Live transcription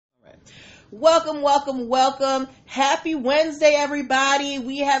Welcome, welcome, welcome. Happy Wednesday, everybody.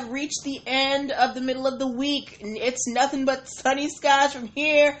 We have reached the end of the middle of the week. It's nothing but sunny skies from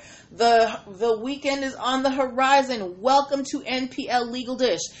here. The weekend is on the horizon. Welcome to NPL Legal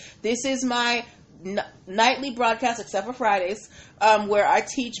Dish. This is my nightly broadcast, except for Fridays, where I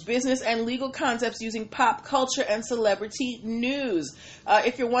teach business and legal concepts using pop culture and celebrity news.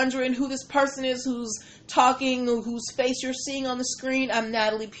 If you're wondering who this person is who's talking, whose face you're seeing on the screen, I'm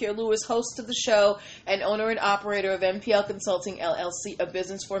Natalie Pierre-Louis, host of the show and owner and operator of NPL Consulting, LLC, a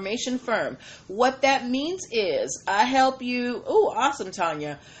business formation firm. What that means is I help you... Oh, awesome,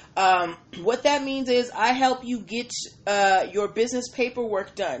 Tanya. What that means is I help you get your business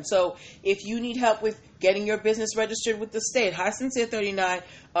paperwork done. So if you need help with getting your business registered with the state, Hi Sincere 39,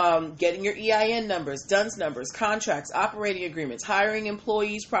 getting your EIN numbers, DUNS numbers, contracts, operating agreements, hiring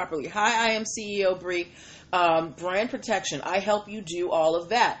employees properly. Hi, I am CEO Bree. Brand protection. I help you do all of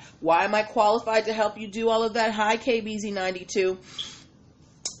that. Why am I qualified to help you do all of that? Hi, KBZ92.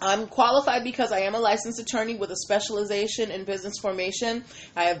 I'm qualified because I am a licensed attorney with a specialization in business formation.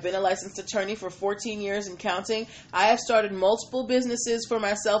 I have been a licensed attorney for 14 years and counting. I have started multiple businesses for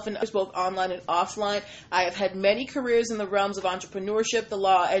myself and others, both online and offline. I have had many careers in the realms of entrepreneurship, the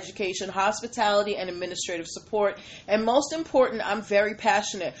law, education, hospitality, and administrative support. And most important, I'm very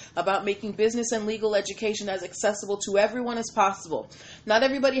passionate about making business and legal education as accessible to everyone as possible. Not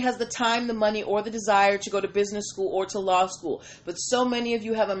everybody has the time, the money, or the desire to go to business school or to law school, but so many of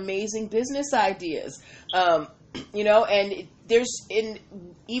you have amazing business ideas, and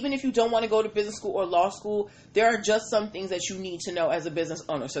even if you don't want to go to business school or law school, there are just some things that you need to know as a business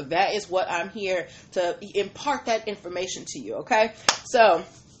owner. So that is what I'm here to impart that information to you. Okay. So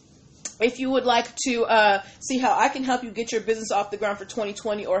if you would like to see how I can help you get your business off the ground for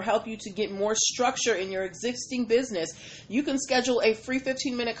 2020 or help you to get more structure in your existing business, you can schedule a free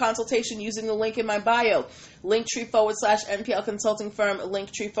 15-minute consultation using the link in my bio. Linktree/NPL Consulting Firm,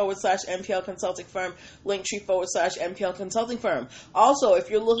 Linktree/NPL Consulting Firm, Linktree/NPL Consulting Firm. Also,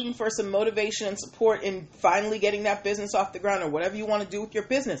 if you're looking for some motivation and support in finally getting that business off the ground or whatever you want to do with your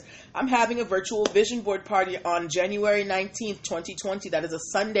business, I'm having a virtual vision board party on January 19th, 2020. That is a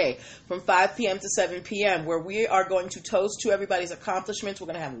Sunday from 5 p.m. to 7 p.m. where we are going to toast to everybody's accomplishments. We're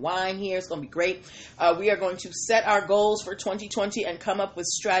going to have wine here. It's going to be great. We are going to set our goals for 2020 and come up with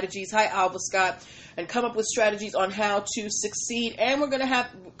strategies. Hi, Alva Scott. And come up with strategies on how to succeed. And we're going to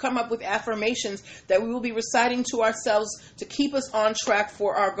come up with affirmations that we will be reciting to ourselves to keep us on track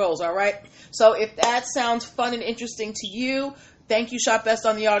for our goals. All right. So if that sounds fun and interesting to you, thank you, Shop Best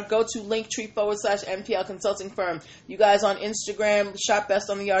on the Yard. Go to Linktree/NPL Consulting Firm. You guys on Instagram, Shop Best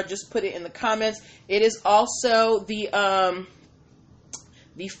on the Yard, just put it in the comments. It is also the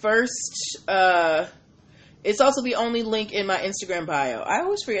first... It's also the only link in my Instagram bio. I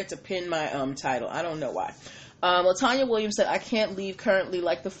always forget to pin my title. I don't know why. LaTanya Williams said, I can't leave currently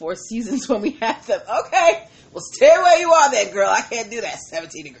like the Four Seasons when we have them. Okay. Well, stay where you are then, girl. I can't do that.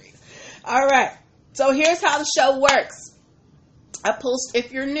 17 degrees. All right. So here's how the show works. I post,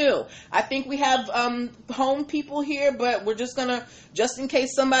 if you're new, I think we have home people here, but we're just going to, just in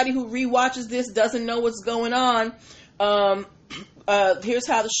case somebody who rewatches this doesn't know what's going on, here's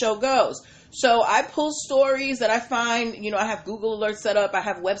how the show goes. So I pull stories that I find, I have Google Alerts set up. I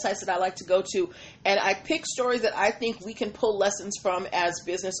have websites that I like to go to, and I pick stories that I think we can pull lessons from as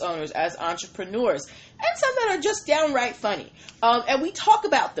business owners, as entrepreneurs, and some that are just downright funny. And we talk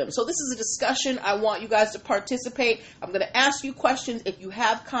about them. So this is a discussion. I want you guys to participate. I'm going to ask you questions. If you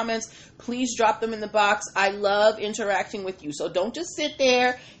have comments, please drop them in the box. I love interacting with you. So don't just sit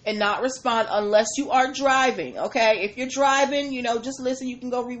there and not respond unless you are driving, okay? If you're driving, just listen. You can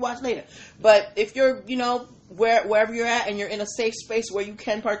go rewatch later. But if you're, wherever you're at and you're in a safe space where you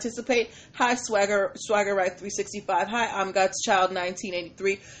can participate, hi, Swagger Right 365. Hi, I'm God's Child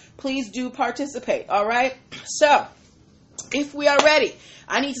 1983. Please do participate, all right? So, if we are ready,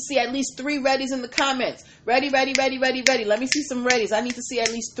 I need to see at least 3 readies in the comments. Ready. Let me see some readies. I need to see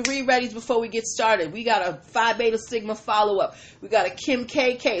at least 3 readies before we get started. We got a Phi Beta Sigma follow-up. We got a Kim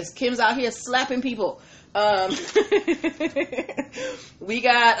K case. Kim's out here slapping people. We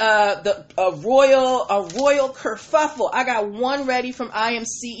got a royal kerfuffle. I got 1 ready from I am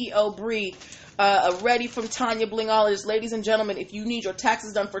CEO Bree. A ready from Tanya Blingologist. Ladies and gentlemen, if you need your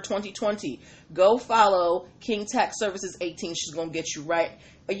taxes done for 2020, go follow King Tax Services 18. She's going to get you right.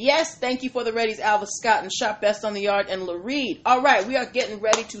 Yes, thank you for the readies, Alva Scott and Shop Best on the Yard and Lareed. All right, we are getting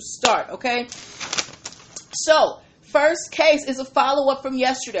ready to start, okay? So, first case is a follow-up from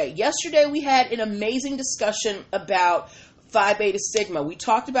yesterday. Yesterday, we had an amazing discussion about Phi Beta Sigma. We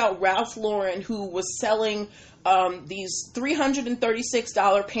talked about Ralph Lauren, who was selling these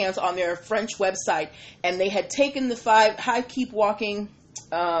 $336 pants on their French website, and they had taken the high keep walking,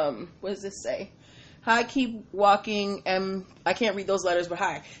 what does this say? Hi, keep walking, I can't read those letters, but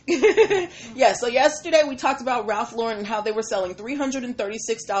hi. Yeah, so yesterday we talked about Ralph Lauren and how they were selling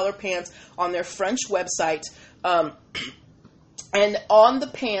 $336 pants on their French website. And on the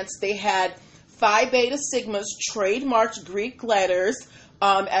pants, they had Phi Beta Sigma's trademarked Greek letters,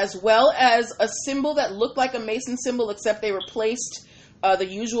 as well as a symbol that looked like a Mason symbol, except they replaced the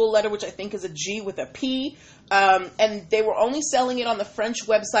usual letter, which I think is a G, with a P. And they were only selling it on the French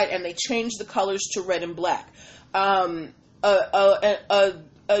website, and they changed the colors to red and black. A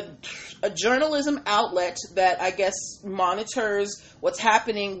journalism outlet that I guess monitors what's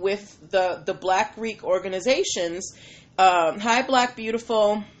happening with the Black Greek organizations, Hi Black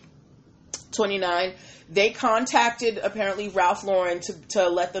Beautiful 29, they contacted apparently Ralph Lauren to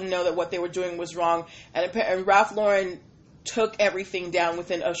let them know that what they were doing was wrong, and Ralph Lauren took everything down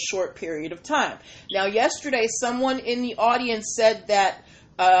within a short period of time. Now, yesterday, someone in the audience said that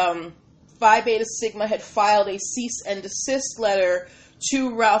Phi Beta Sigma had filed a cease and desist letter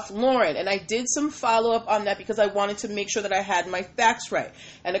to Ralph Lauren, and I did some follow-up on that because I wanted to make sure that I had my facts right.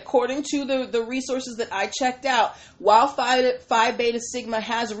 And according to the resources that I checked out, while Phi Beta Sigma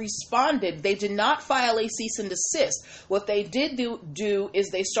has responded, they did not file a cease and desist. What they did do is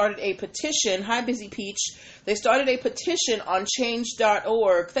they started a petition. Hi, Busy Peach. They started a petition on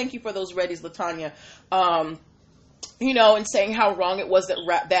change.org. Thank you for those readies, Latanya. And saying how wrong it was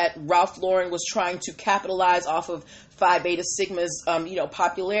that Ralph Lauren was trying to capitalize off of Phi Beta Sigma's,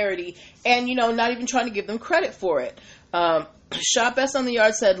 popularity, and, not even trying to give them credit for it. Shop Best on the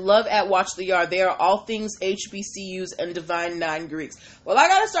Yard said, love at Watch the Yard. They are all things HBCUs and Divine Nine Greeks. Well, I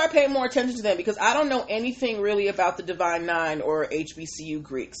got to start paying more attention to them because I don't know anything really about the Divine Nine or HBCU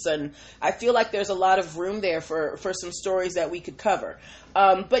Greeks. And I feel like there's a lot of room there for some stories that we could cover.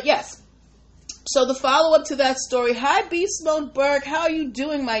 But yes. So the follow-up to that story, hi Beast Mode Burke, how are you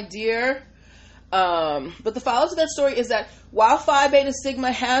doing, my dear? But the follow-up to that story is that while Phi Beta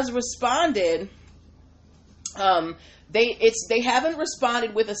Sigma has responded, they haven't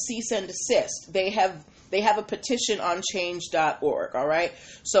responded with a cease and desist. They have a petition on change.org, all right?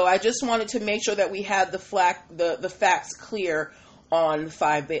 So I just wanted to make sure that we had the facts clear on the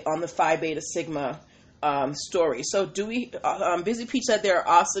Phi Beta Sigma story. So Busy Peach said there are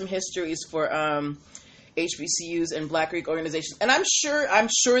awesome histories for HBCUs and Black Greek organizations, and I'm sure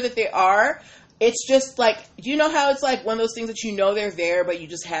that they are. It's just like, how it's like one of those things that they're there, but you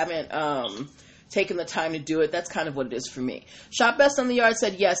just haven't taken the time to do it. That's kind of what it is for me. Shop Best on the Yard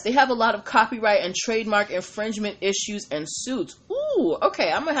said, yes, they have a lot of copyright and trademark infringement issues and suits. Ooh,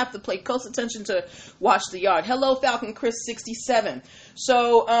 okay, I'm going to have to pay close attention to Watch the Yard. Hello, Falcon Chris 67.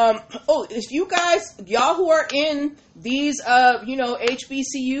 So, if you guys, y'all who are in these,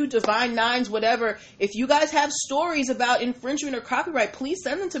 HBCU, Divine Nines, whatever, if you guys have stories about infringement or copyright, please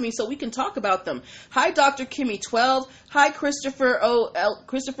send them to me so we can talk about them. Hi, Dr. Kimmy 12. Hi, Christopher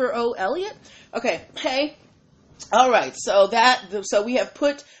O. Elliott. Okay, hey. All right, so we have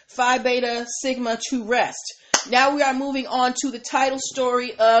put Phi Beta Sigma to rest. Now we are moving on to the title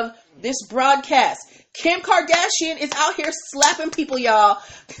story of this broadcast. Kim Kardashian is out here slapping people, y'all,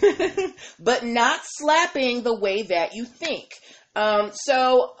 but not slapping the way that you think.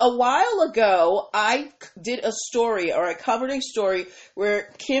 So a while ago, I covered a story where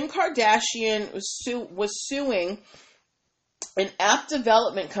Kim Kardashian was suing an app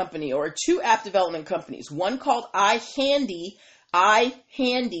development company, or two app development companies, one called iHandy,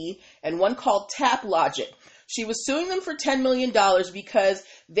 and one called TapLogic. She was suing them for $10 million because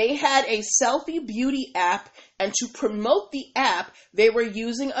they had a selfie beauty app, and to promote the app, they were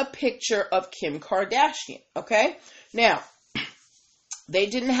using a picture of Kim Kardashian, okay? Now, they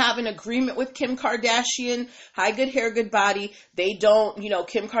didn't have an agreement with Kim Kardashian. Hi, good hair, good body. They don't,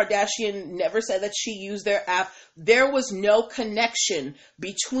 Kim Kardashian never said that she used their app. There was no connection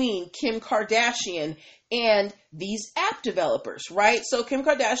between Kim Kardashian and these app developers, right? So Kim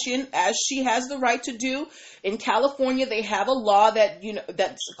Kardashian, as she has the right to do, in California, they have a law that,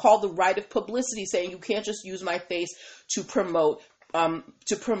 that's called the right of publicity, saying you can't just use my face to promote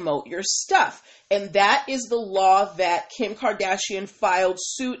your stuff. And that is the law that Kim Kardashian filed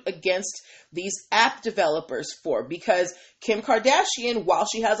suit against these app developers for, because Kim Kardashian, while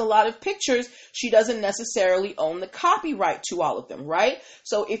she has a lot of pictures, she doesn't necessarily own the copyright to all of them, right?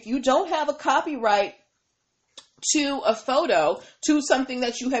 So if you don't have a copyright to a photo, to something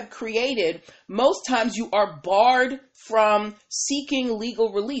that you have created, most times you are barred from seeking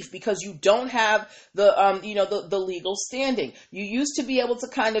legal relief because you don't have the legal standing. You used to be able to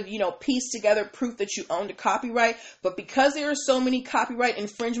kind of, piece together proof that you owned a copyright, but because there are so many copyright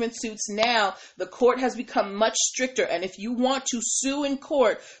infringement suits now, the court has become much stricter. And if you want to sue in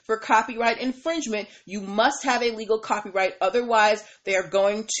court for copyright infringement, you must have a legal copyright. Otherwise, they are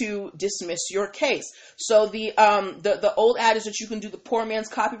going to dismiss your case. So the old adage that you can do the poor man's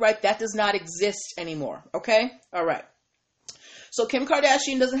copyright, that does not exist anymore. Okay? All right. So Kim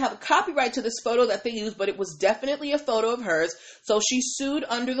Kardashian doesn't have a copyright to this photo that they used, but it was definitely a photo of hers. So she sued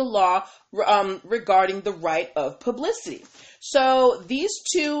under the law regarding the right of publicity. So these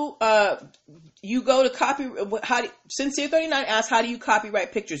two, you go to Sincere39 asks, how do you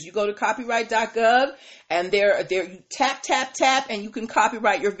copyright pictures? You go to copyright.gov and there you tap, and you can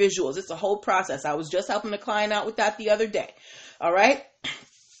copyright your visuals. It's a whole process. I was just helping a client out with that the other day. All right.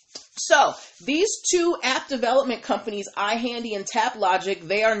 So these two app development companies, iHandy and TapLogic,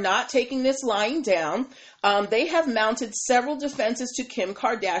 they are not taking this lying down. They have mounted several defenses to Kim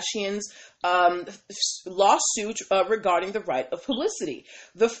Kardashian's lawsuit regarding the right of publicity.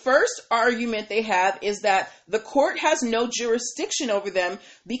 The first argument they have is that the court has no jurisdiction over them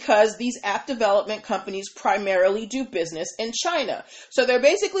because these app development companies primarily do business in China. So they're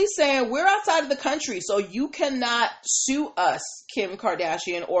basically saying, we're outside of the country, so you cannot sue us, Kim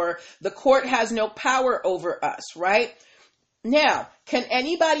Kardashian, or the court has no power over us, right? Now, can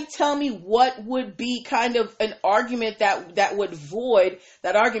anybody tell me what would be kind of an argument that would void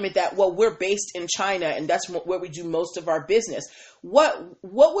that argument that, well, we're based in China and that's where we do most of our business? What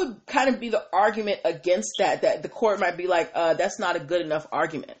would kind of be the argument against that the court might be like, that's not a good enough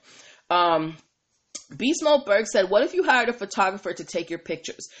argument? Beast Mode Berg said, what if you hired a photographer to take your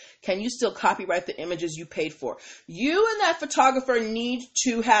pictures? Can you still copyright the images you paid for? You and that photographer need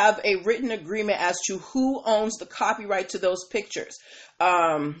to have a written agreement as to who owns the copyright to those pictures. So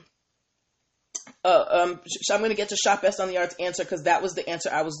I'm going to get to Shop Best on the Arts answer because that was the answer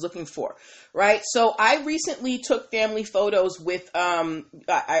I was looking for, right? So I recently took family photos with,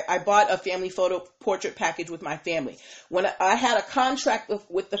 I bought a family photo portrait package with my family. When I had a contract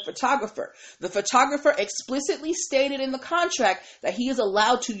with the photographer explicitly stated in the contract that he is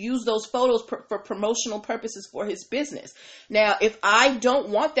allowed to use those photos for promotional purposes for his business. Now, if I don't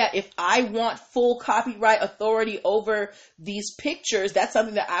want that, if I want full copyright authority over these pictures, that's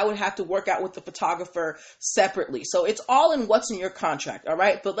something that I would have to work out with the photographer separately. So it's all in what's in your contract, all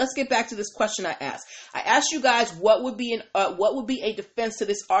right? But let's get back to this question I asked. I asked you guys what would be a defense to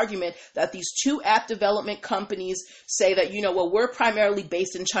this argument that these two app development companies say that, well, we're primarily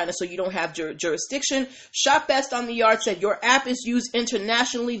based in China, so you don't have jurisdiction. Shop Best on the Yard said your app is used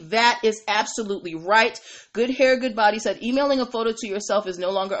internationally. That is absolutely right. Good Hair, Good Body said emailing a photo to yourself is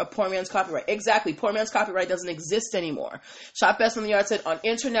no longer a poor man's copyright. Exactly. Poor man's copyright doesn't exist anymore. Shop Best on the Yard said on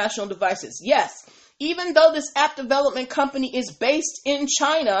international devices. Yes. Even though this app development company is based in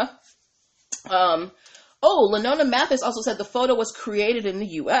China, Lenona Mathis also said the photo was created in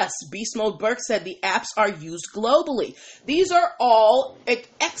the U.S. Beast Mode Burke said the apps are used globally. These are all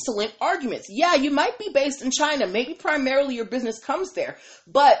excellent arguments. Yeah, you might be based in China. Maybe primarily your business comes there.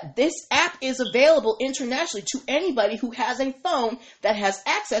 But this app is available internationally to anybody who has a phone that has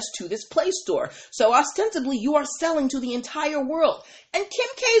access to this Play Store. So ostensibly, you are selling to the entire world. And Kim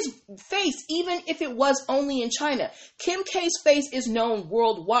K's face, even if it was only in China, Kim K's face is known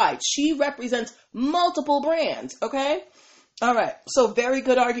worldwide. She represents multiple brands, okay? All right, so very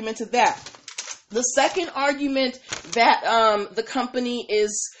good argument to that. The second argument that the company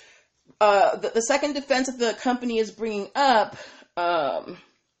is, the second defense that the company is bringing up,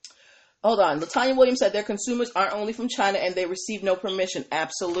 hold on. Latanya Williams said their consumers aren't only from China and they receive no permission.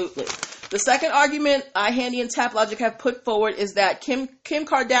 Absolutely. The second argument iHandy and TapLogic have put forward is that Kim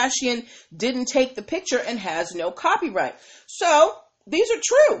Kardashian didn't take the picture and has no copyright. So these are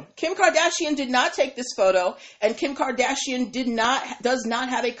true. Kim Kardashian did not take this photo, and Kim Kardashian does not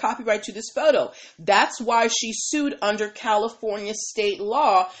have a copyright to this photo. That's why she sued under California state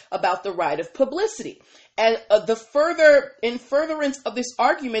law about the right of publicity. And in furtherance of this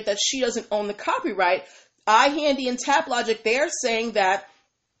argument that she doesn't own the copyright, iHandy and TapLogic, they are saying that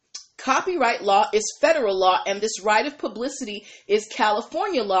copyright law is federal law, and this right of publicity is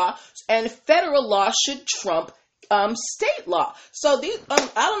California law, and federal law should trump state law. So these, I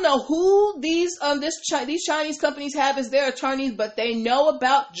don't know who these Chinese companies have as their attorneys, but they know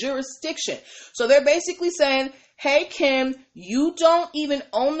about jurisdiction. So they're basically saying, hey, Kim, you don't even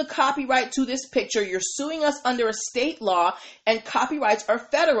own the copyright to this picture. You're suing us under a state law, and copyrights are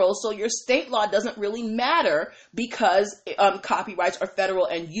federal, so your state law doesn't really matter because copyrights are federal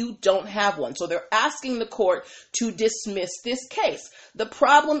and you don't have one. So they're asking the court to dismiss this case. The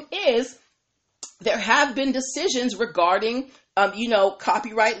problem is there have been decisions regarding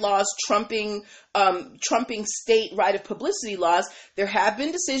copyright laws trumping state right of publicity laws. There have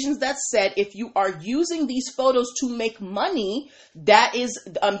been decisions that said if you are using these photos to make money, that is,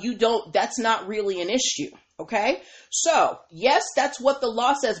 that's not really an issue. Okay. So yes, that's what the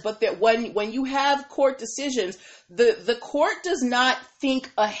law says. But that when you have court decisions, the court does not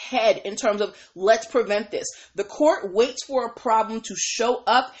think ahead in terms of let's prevent this. The court waits for a problem to show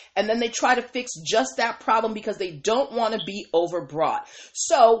up, and then they try to fix just that problem because they don't want to be overbroad.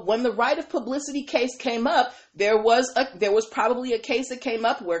 So when the right of publicity case came up, there was probably a case that came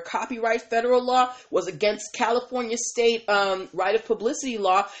up where copyright federal law was against California state right of publicity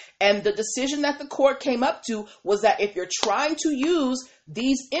law, and the decision that the court came up to was that if you're trying to use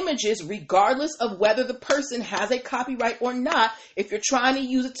these images, regardless of whether the person has a copyright or not, if you're trying to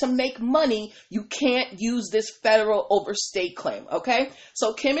use it to make money, you can't use this federal over state claim. Okay,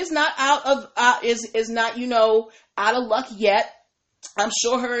 so Kim is not out of luck yet. I'm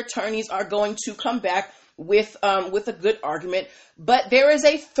sure her attorneys are going to come back with a good argument, but there is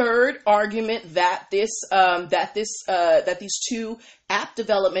a third argument that these two app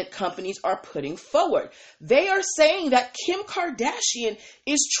development companies are putting forward. They are saying that Kim Kardashian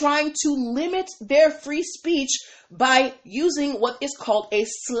is trying to limit their free speech by using what is called a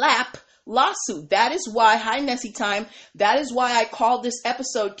SLAPP lawsuit. That is why, hi Nessie Time, that is why I called this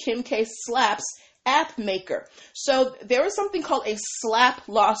episode Kim K Slaps App Maker. So there is something called a SLAPP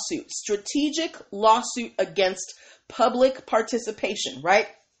lawsuit, strategic lawsuit against public participation, right?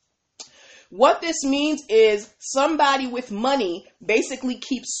 What this means is somebody with money basically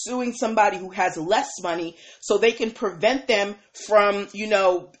keeps suing somebody who has less money so they can prevent them from,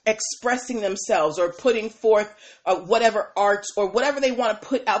 expressing themselves or putting forth whatever arts or whatever they want to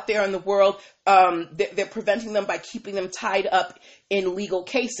put out there in the world. They're preventing them by keeping them tied up in legal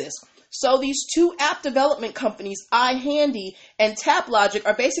cases. So these two app development companies, iHandy and TapLogic,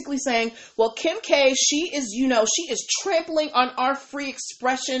 are basically saying, well, Kim K, she is trampling on our free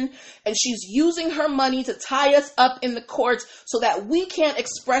expression, and she's using her money to tie us up in the courts so that we can't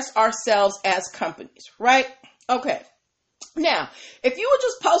express ourselves as companies, right? Okay. Now, if you were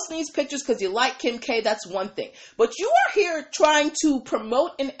just posting these pictures because you like Kim K, that's one thing. But you are here trying to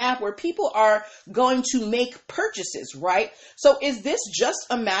promote an app where people are going to make purchases, right? So is this just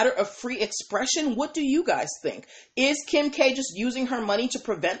a matter of free expression? What do you guys think? Is Kim K just using her money to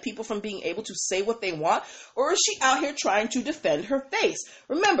prevent people from being able to say what they want? Or is she out here trying to defend her face?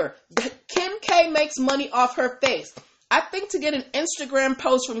 Remember, Kim K makes money off her face. I think to get an Instagram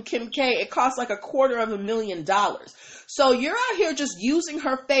post from Kim K, it costs like $250,000. So you're out here just using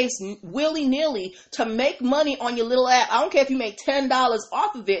her face willy-nilly to make money on your little app. I don't care if you make $10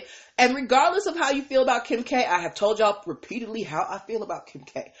 off of it. And regardless of how you feel about Kim K, I have told y'all repeatedly how I feel about Kim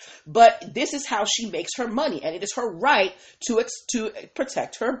K. But this is how she makes her money, and it is her right to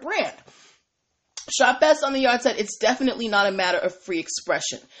protect her brand. Shop Best on the Yard said it's definitely not a matter of free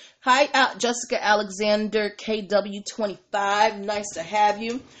expression. Hi, Jessica Alexander, KW25. Nice to have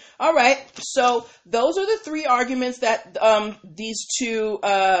you. All right. So those are the three arguments that these two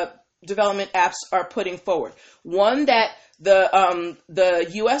development apps are putting forward. One, that the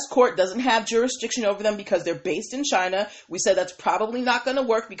U.S. court doesn't have jurisdiction over them because they're based in China. We said that's probably not going to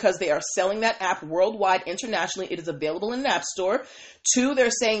work because they are selling that app worldwide, internationally. It is available in an app store. Two, they're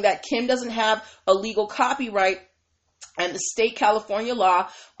saying that Kim doesn't have a legal copyright, and the state California law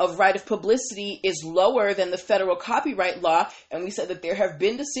of right of publicity is lower than the federal copyright law. And we said that there have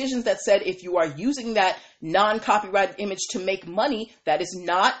been decisions that said if you are using that non-copyrighted image to make money, that is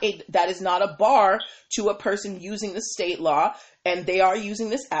not a bar to a person using the state law, and they are using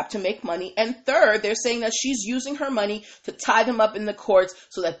this app to make money. And third, they're saying that she's using her money to tie them up in the courts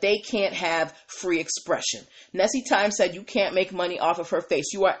so that they can't have free expression. Nessie Time said you can't make money off of her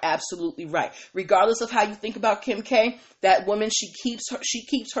face. You are absolutely right. Regardless of how you think about Kim K, that woman, she keeps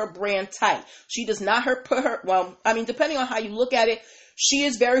her brand tight. She does not depending on how you look at it, she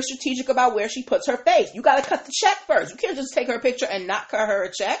is very strategic about where she puts her face. You got to cut the check first. You can't just take her picture and not cut her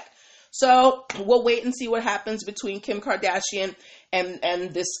a check. So we'll wait and see what happens between Kim Kardashian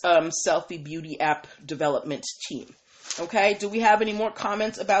and this selfie beauty app development team. Okay, do we have any more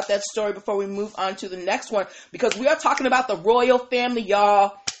comments about that story before we move on to the next one? Because we are talking about the royal family,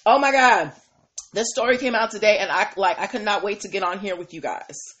 y'all. Oh my God. This story came out today, and I could not wait to get on here with you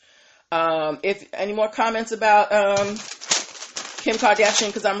guys. If any more comments about Kim Kardashian,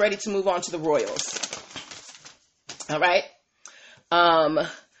 because I'm ready to move on to the royals. All right.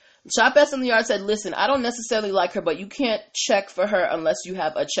 Shop Best in the Yard said, listen, I don't necessarily like her, but you can't check for her unless you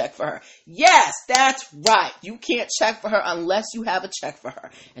have a check for her. Yes, that's right. You can't check for her unless you have a check for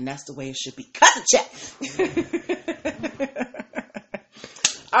her. And that's the way it should be. Cut the check.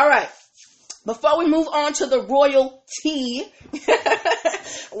 All right. Before we move on to the royalty,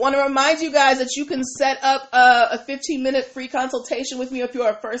 I want to remind you guys that you can set up a 15-minute free consultation with me if you're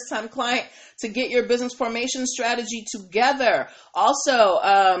a first-time client to get your business formation strategy together. Also,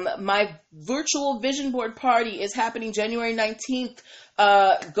 my virtual vision board party is happening January 19th.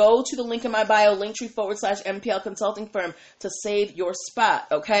 Go to the link in my bio, linktree/MPL consulting firm to save your spot,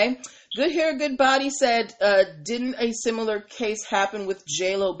 okay? Good Hair, Good Body said, didn't a similar case happen with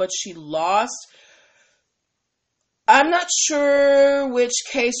J-Lo, but she lost? I'm not sure which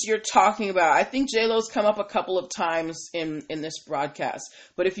case you're talking about. I think J-Lo's come up a couple of times in this broadcast.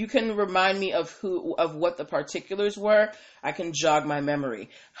 But if you can remind me of what the particulars were, I can jog my memory.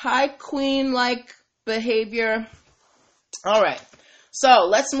 Hi, Queen-like behavior. All right. So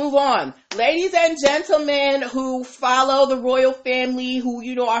let's move on. Ladies and gentlemen who follow the royal family, who,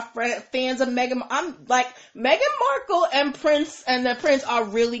 you know, are fans of Meghan, I'm like, Meghan Markle and the Prince are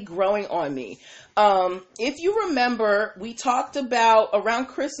really growing on me. If you remember, we talked about around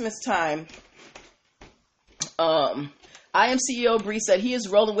Christmas time, I Am CEO Bree said he is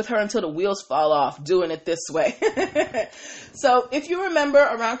rolling with her until the wheels fall off, doing it this way. So if you remember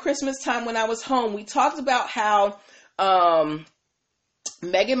around Christmas time when I was home, we talked about how,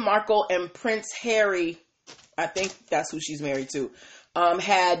 Meghan Markle and Prince Harry, I think that's who she's married to,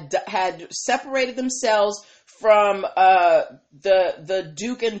 had separated themselves from the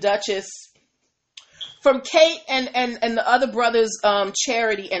Duke and Duchess, from Kate and the other brothers'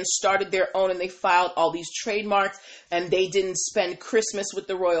 charity, and started their own, and they filed all these trademarks, and they didn't spend Christmas with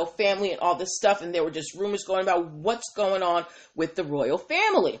the royal family and all this stuff, and there were just rumors going about what's going on with the royal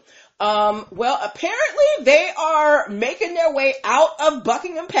family. Well, apparently they are making their way out of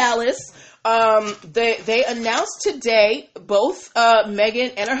Buckingham Palace. They announced today, both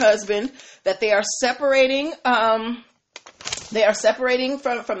Meghan and her husband, that they are separating. They are separating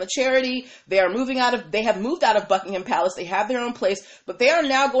from the charity. They have moved out of Buckingham Palace. They have their own place, but they are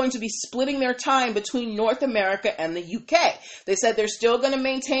now going to be splitting their time between North America and the UK. They said they're still going to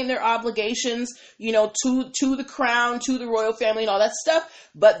maintain their obligations, you know, to the crown, to the royal family and all that stuff,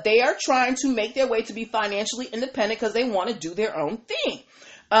 but they are trying to make their way to be financially independent because they want to do their own thing.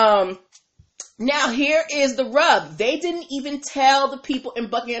 Now, here is the rub. They didn't even tell the people in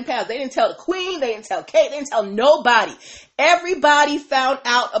Buckingham Palace. They didn't tell the Queen. They didn't tell Kate. They didn't tell nobody. Everybody found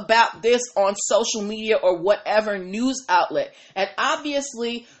out about this on social media or whatever news outlet. And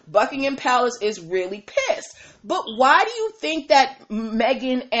obviously, Buckingham Palace is really pissed. But why do you think that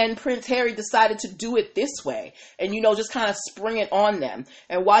Meghan and Prince Harry decided to do it this way? And, you know, just kind of spring it on them.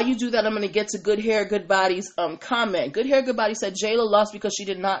 And while you do that, I'm going to get to Good Hair, Good Body's comment. Good Hair, Good Body said J-Lo lost because she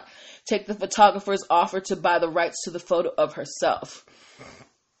did not take the photographer's offer to buy the rights to the photo of herself.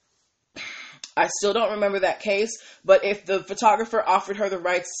 I still don't remember that case, but if the photographer offered her the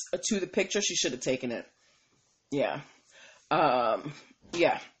rights to the picture, she should have taken it. Yeah.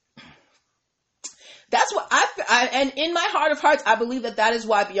 Yeah. That's what and in my heart of hearts, I believe that is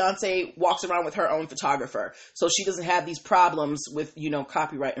why Beyonce walks around with her own photographer. So she doesn't have these problems with, you know,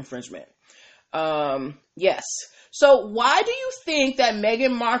 copyright infringement. Yes. So why do you think that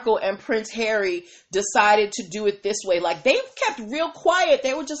Meghan Markle and Prince Harry decided to do it this way? Like, they kept real quiet.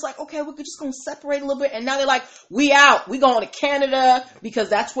 They were just like, okay, we're just going to separate a little bit. And now they're like, we out. We going to Canada because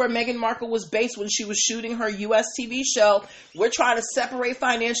that's where Meghan Markle was based when she was shooting her US TV show. We're trying to separate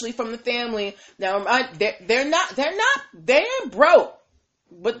financially from the family. Now, they ain't broke.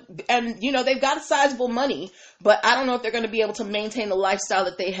 But, and, you know, they've got a sizable money, but I don't know if they're going to be able to maintain the lifestyle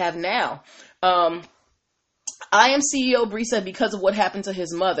that they have now. I Am CEO Bree said because of what happened to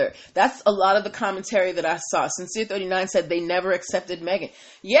his mother. That's a lot of the commentary that I saw. Sincere39 said they never accepted Meghan.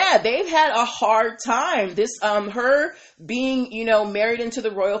 Yeah, they've had a hard time. This, her being, you know, married into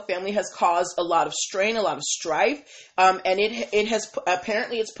the royal family has caused a lot of strain, a lot of strife. And it has,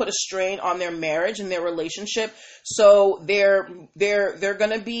 apparently it's put a strain on their marriage and their relationship. So they're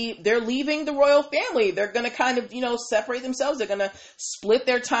leaving the royal family. They're going to kind of, you know, separate themselves. They're going to split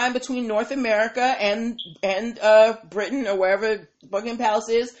their time between North America and Britain or wherever Buckingham Palace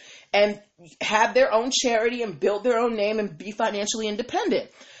is, and have their own charity and build their own name and be financially independent.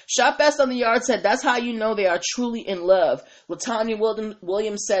 Shop Best on the Yard said, that's how you know they are truly in love. Latanya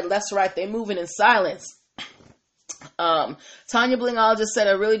Williams said, that's right, they moving in silence. Tanya Blingologist said,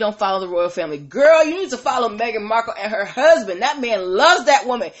 I really don't follow the royal family. Girl, you need to follow Meghan Markle and her husband. That man loves that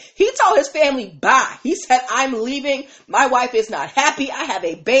woman. He told his family bye. He said, I'm leaving. My wife is not happy. I have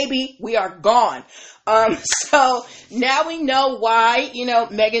a baby. We are gone. So now we know why,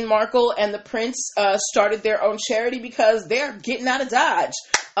 Meghan Markle and the prince, started their own charity, because they're getting out of Dodge.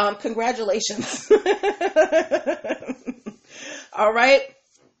 Congratulations. All right.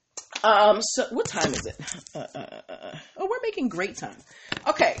 So what time is it? We're making great time.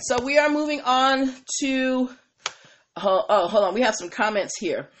 Okay, so we are moving on to, hold on. We have some comments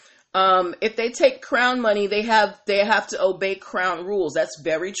here. If they take crown money, they have to obey crown rules. That's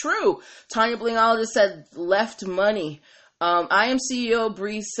very true. Tanya Blingologist said left money. I am CEO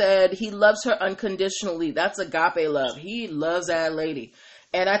Bree said he loves her unconditionally. That's agape love. He loves that lady.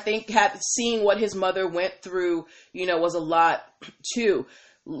 And I think seeing what his mother went through, was a lot too.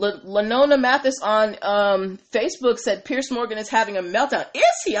 Lenona Mathis on Facebook said Piers Morgan is having a meltdown. Is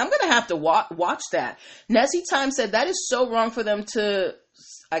he? I'm going to have to watch that. Nessie Time said that is so wrong for them to,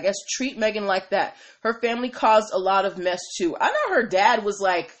 I guess, treat Meghan like that. Her family caused a lot of mess too. I know her dad was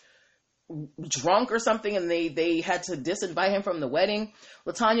like drunk or something and they had to disinvite him from the wedding.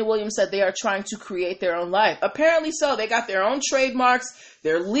 Latanya Williams said they are trying to create their own life. Apparently so. They got their own trademarks.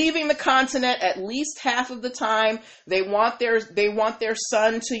 They're leaving the continent at least half of the time. They want their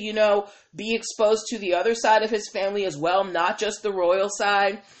son to, be exposed to the other side of his family as well, not just the royal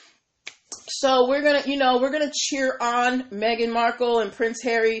side. So we're gonna cheer on Meghan Markle and Prince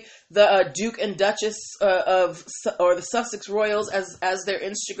Harry, the Duke and Duchess or the Sussex Royals as their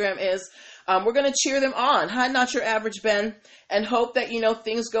Instagram is. We're gonna cheer them on. Hi, Not Your Average Ben, and hope that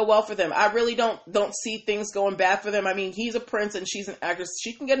things go well for them. I really don't see things going bad for them. I mean, he's a prince and she's an actress.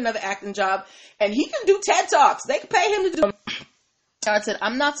 She can get another acting job, and he can do TED Talks. They can pay him to do. I said,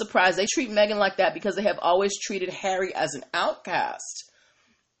 I'm not surprised they treat Meghan like that because they have always treated Harry as an outcast.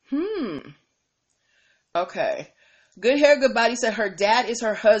 Okay. Good Hair, Good Body said her dad is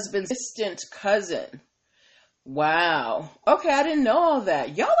her husband's distant cousin. Wow. Okay, I didn't know all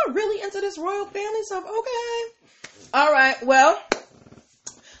that. Y'all are really into this royal family stuff. Okay. All right. Well,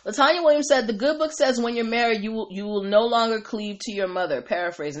 Latanya Williams said the good book says when you're married, you will no longer cleave to your mother.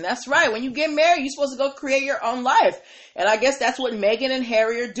 Paraphrasing. That's right. When you get married, you're supposed to go create your own life. And I guess that's what Meghan and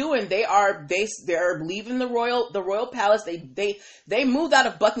Harry are doing. They're leaving the royal palace. They moved out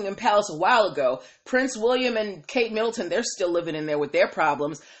of Buckingham Palace a while ago. Prince William and Kate Middleton, they're still living in there with their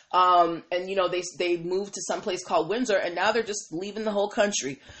problems. And they moved to some place called Windsor, and now they're just leaving the whole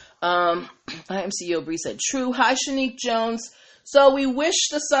country. I am CEO Bree said true. Hi, Shanique Jones. So we wish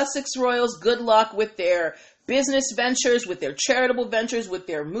the Sussex Royals good luck with their business ventures, with their charitable ventures, with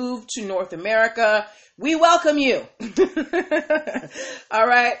their move to North America. We welcome you. All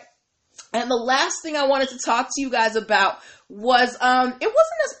right. And the last thing I wanted to talk to you guys about was,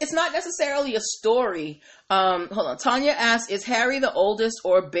 it's not necessarily a story. Hold on. Tanya asked, is Harry the oldest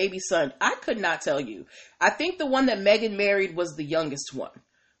or baby son? I could not tell you. I think the one that Meghan married was the youngest one.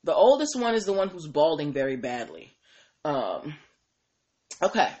 The oldest one is the one who's balding very badly.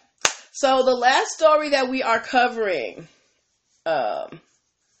 Okay. So the last story that we are covering, Good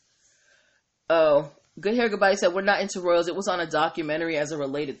Hair Goodbye said we're not into royals. It was on a documentary as a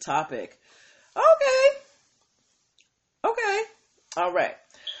related topic. Okay. All right.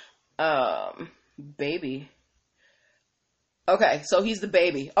 Baby. Okay, so he's the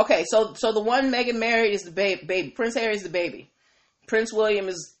baby. Okay, so the one Meghan married is the baby. Prince Harry is the baby. Prince William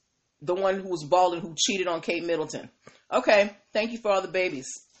is the one who was bald and who cheated on Kate Middleton. Okay, thank you for all the babies.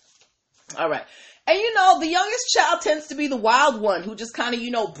 All right. And the youngest child tends to be the wild one who just kind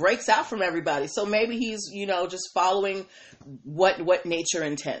of, breaks out from everybody. So maybe he's, just following what nature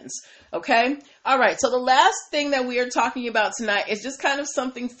intends. Okay. All right. So the last thing that we are talking about tonight is just kind of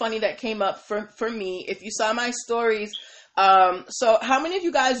something funny that came up for me. If you saw my stories, so how many of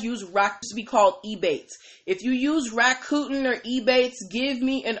you guys use to be called Ebates? If you use Rakuten or Ebates, give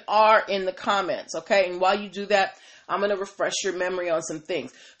me an R in the comments. Okay. And while you do that, I'm going to refresh your memory on some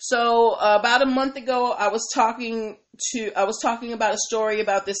things. So about a month ago, I was talking about a story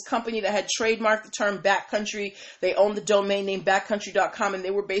about this company that had trademarked the term backcountry. They owned the domain name backcountry.com, and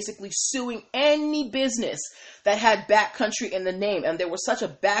they were basically suing any business that had backcountry in the name. And there was such a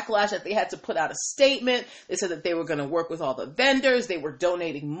backlash that they had to put out a statement. They said that they were going to work with all the vendors. They were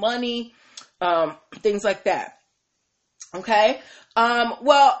donating money, things like that. Okay.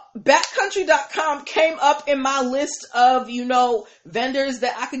 Well, backcountry.com came up in my list of, vendors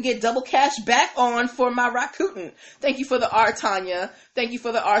that I could get double cash back on for my Rakuten. Thank you for the R, Tanya. Thank you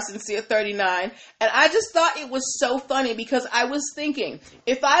for the R, Sincere 39. And I just thought it was so funny because I was thinking,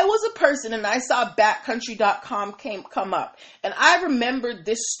 if I was a person and I saw backcountry.com come up, and I remembered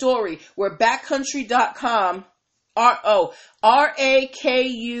this story where backcountry.com, Rakuten,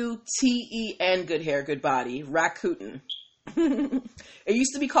 good hair, good body, Rakuten. It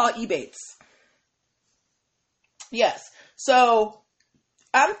used to be called Ebates. Yes. So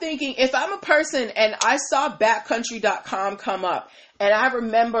I'm thinking, if I'm a person and I saw backcountry.com come up, and I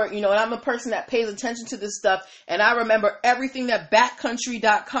remember, and I'm a person that pays attention to this stuff, and I remember everything that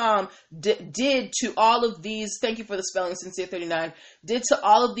backcountry.com did to all of these, thank you for the spelling, Sincere 39, did to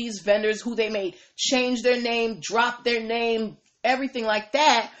all of these vendors who they made change their name, drop their name, everything like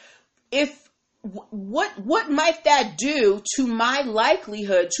that. What might that do to my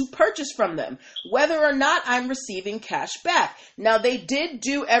likelihood to purchase from them, whether or not I'm receiving cash back? Now, they did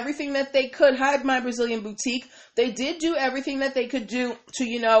do everything that they could. Hi, my Brazilian boutique. They did do everything that they could do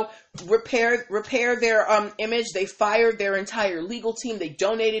to, repair their image. They fired their entire legal team. They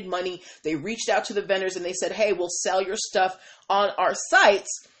donated money. They reached out to the vendors and they said, hey, we'll sell your stuff on our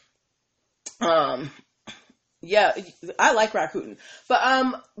sites. Yeah, I like Rakuten,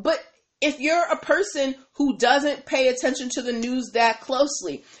 but if you're a person who doesn't pay attention to the news that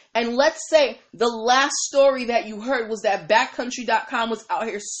closely, and let's say the last story that you heard was that backcountry.com was out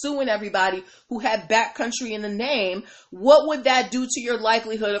here suing everybody who had backcountry in the name, what would that do to your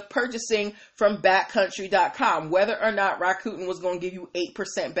likelihood of purchasing from backcountry.com, whether or not Rakuten was going to give you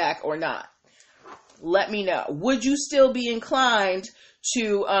 8% back or not? Let me know. Would you still be inclined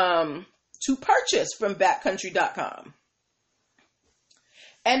to purchase from backcountry.com?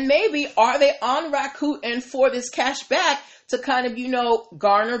 And maybe, are they on Rakuten for this cash back to kind of,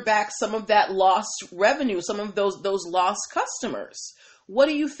 garner back some of that lost revenue, some of those lost customers? What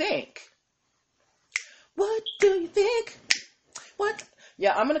do you think? What do you think? What?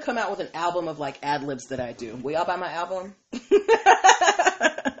 Yeah, I'm going to come out with an album of like ad libs that I do. Will y'all buy my album?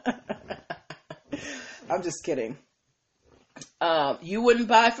 I'm just kidding. You wouldn't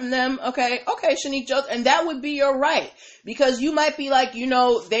buy from them? Okay, Shanique Jones. And that would be your right. Because you might be like,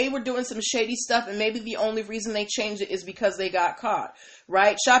 they were doing some shady stuff and maybe the only reason they changed it is because they got caught.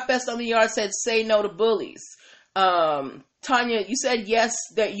 Right? Shop Best on the Yard said, say no to bullies. Tanya, you said yes,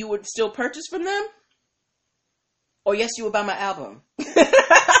 that you would still purchase from them? Or yes, you would buy my album?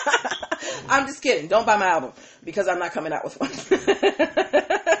 I'm just kidding. Don't buy my album because I'm not coming out with one.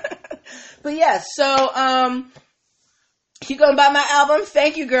 But yeah, so, you gonna buy my album?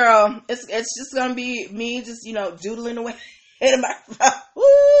 Thank you, girl. It's just gonna be me just, doodling away in my Woo!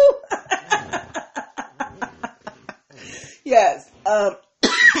 Yes.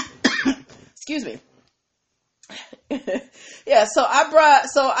 Excuse me. Yeah, so I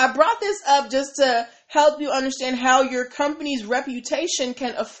brought this up just to help you understand how your company's reputation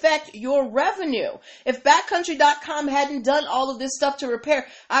can affect your revenue. If backcountry.com hadn't done all of this stuff to repair,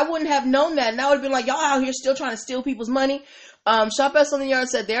 I wouldn't have known that. And I would have been like, y'all out here still trying to steal people's money. Shop Best on the Yard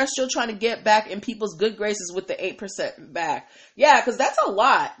said they're still trying to get back in people's good graces with the 8% back. Yeah, because that's a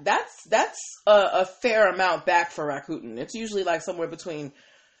lot. That's a fair amount back for Rakuten. It's usually like somewhere between,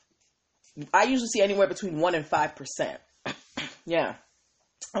 I usually see anywhere between 1% and 5%. Yeah.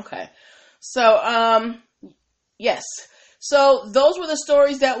 Okay. So, yes. So those were the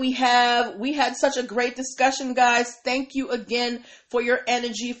stories that we have. We had such a great discussion, guys. Thank you again for your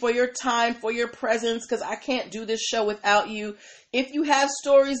energy, for your time, for your presence, because I can't do this show without you. If you have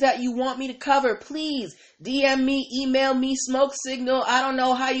stories that you want me to cover, please DM me, email me, smoke signal. I don't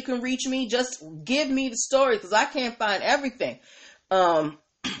know how you can reach me. Just give me the story because I can't find everything.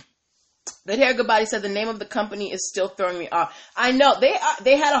 That Hair Goodbody said the name of the company is still throwing me off. I know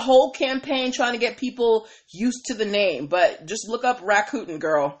they had a whole campaign trying to get people used to the name, but just look up Rakuten,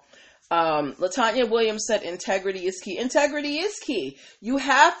 girl. Latanya Williams said integrity is key. Integrity is key. You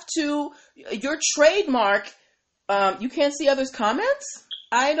have to, your trademark, you can't see others' comments?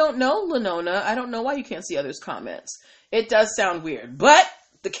 I don't know, Lenona. I don't know why you can't see others' comments. It does sound weird, but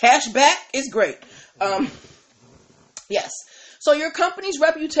the cash back is great. Yes. So your company's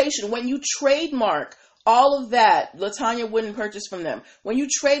reputation, when you trademark all of that, Latanya wouldn't purchase from them. When you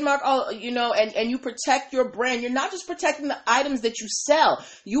trademark all, and you protect your brand, you're not just protecting the items that you sell.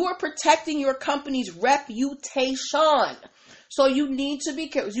 You are protecting your company's reputation. So you need to be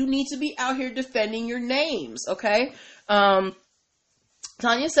careful. You need to be out here defending your names, okay? Tanya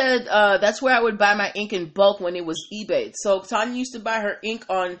said that's where I would buy my ink in bulk when it was Ebates. So Tanya used to buy her ink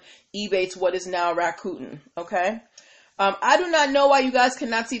on Ebates, what is now Rakuten, okay? I do not know why you guys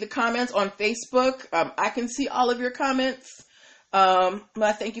cannot see the comments on Facebook. I can see all of your comments. But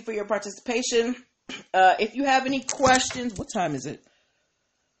I thank you for your participation. If you have any questions, what time is it?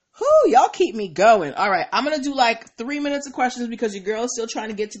 Y'all keep me going. All right, I'm gonna do like 3 minutes of questions because your girl is still trying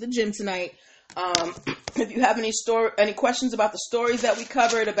to get to the gym tonight. If you have any questions about the stories that we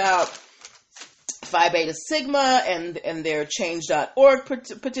covered about Phi Beta Sigma and their change.org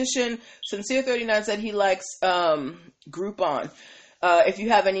petition, Sincere39 said he likes Groupon. If you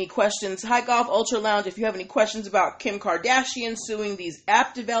have any questions, High Golf Ultra Lounge, if you have any questions about Kim Kardashian suing these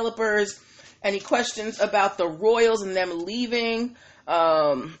app developers, any questions about the Royals and them leaving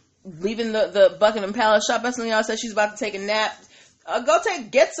the Buckingham Palace. Shop Best Y'all says she's about to take a nap.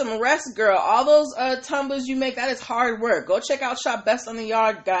 Get some rest, girl. All those tumblers you make, that is hard work. Go check out Shop Best on the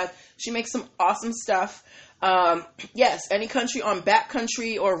Yard, guys. She makes some awesome stuff. Yes, any country on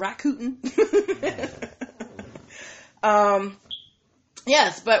Backcountry or Rakuten.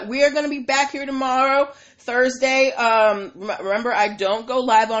 Yes, but we are going to be back here tomorrow, Thursday. Remember, I don't go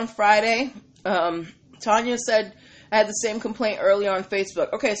live on Friday. Tanya said I had the same complaint earlier on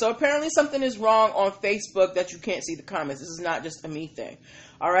Facebook. Okay, so apparently something is wrong on Facebook that you can't see the comments. This is not just a me thing.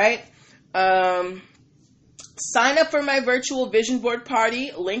 All right. Sign up for my virtual vision board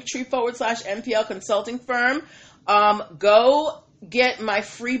party, Linktree/MPL consulting firm. Go get my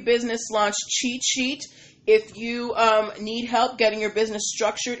free business launch cheat sheet. If you need help getting your business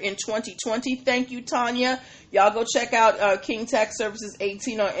structured in 2020, thank you, Tanya. Y'all go check out King Tax Services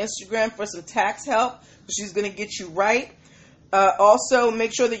 18 on Instagram for some tax help. She's going to get you right. Also,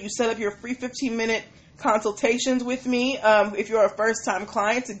 make sure that you set up your free 15-minute consultations with me if you're a first-time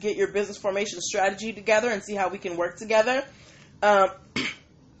client to get your business formation strategy together and see how we can work together. I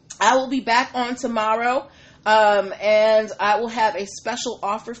will be back on tomorrow, and I will have a special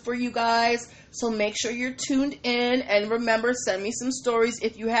offer for you guys. So make sure you're tuned in, and remember, send me some stories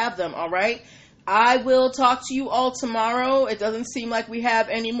if you have them, all right? I will talk to you all tomorrow. It doesn't seem like we have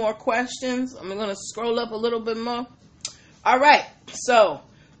any more questions. I'm going to scroll up a little bit more. All right. So,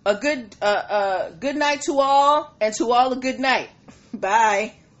 a good night to all, and to all a good night.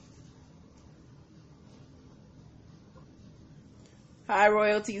 Bye. Hi,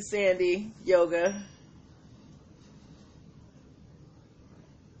 Royalty Sandy Yoga.